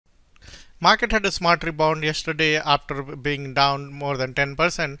Market had a smart rebound yesterday after being down more than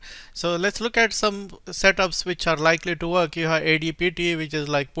 10%. So let's look at some setups which are likely to work. You have ADPT, which is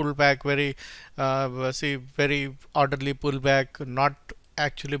like pullback, very orderly pullback, not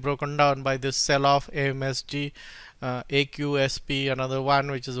actually broken down by this sell-off. AMSG, AQSP, another one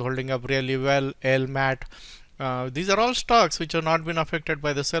which is holding up really well. LMAT. These are all stocks which have not been affected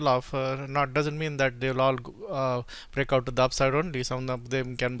by the sell-off. Not doesn't mean that they'll all break out to the upside only. Some of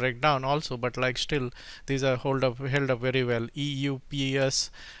them can break down also, but like still, these are held up very well.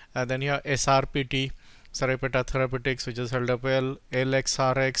 EUPS, then you have SRPT, Sarepta Therapeutics, which is held up well.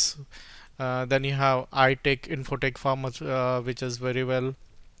 LXRX, then you have iTech, Infotech Pharma, which is very well.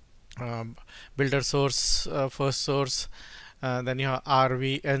 Builder Source, First Source, then you have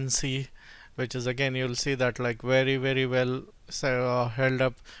RVNC, which is again you'll see that like very well held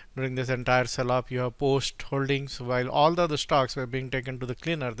up during this entire sell-off. You have Post Holdings. While all the other stocks were being taken to the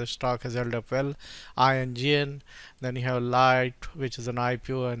cleaner, the stock has held up well. INGN, then you have Light, which is an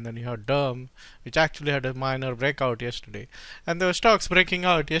IPO, and then you have Derm, which actually had a minor breakout yesterday. And there were stocks breaking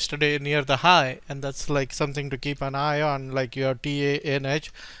out yesterday near the high, and that's like something to keep an eye on. Like your TANH,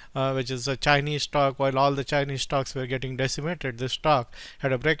 which is a Chinese stock. While all the Chinese stocks were getting decimated, this stock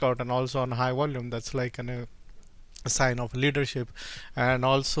had a breakout and also on high volume. That's like a sign of leadership. And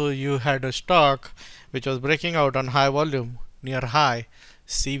also you had a stock which was breaking out on high volume near high,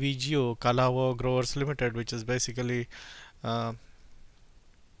 CVGO, Kalavo Growers Limited, which is basically a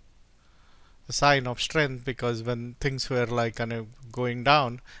sign of strength, because when things were like kind of going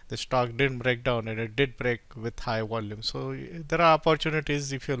down, the stock didn't break down and it did break with high volume. So there are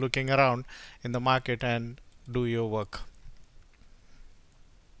opportunities if you're looking around in the market and do your work.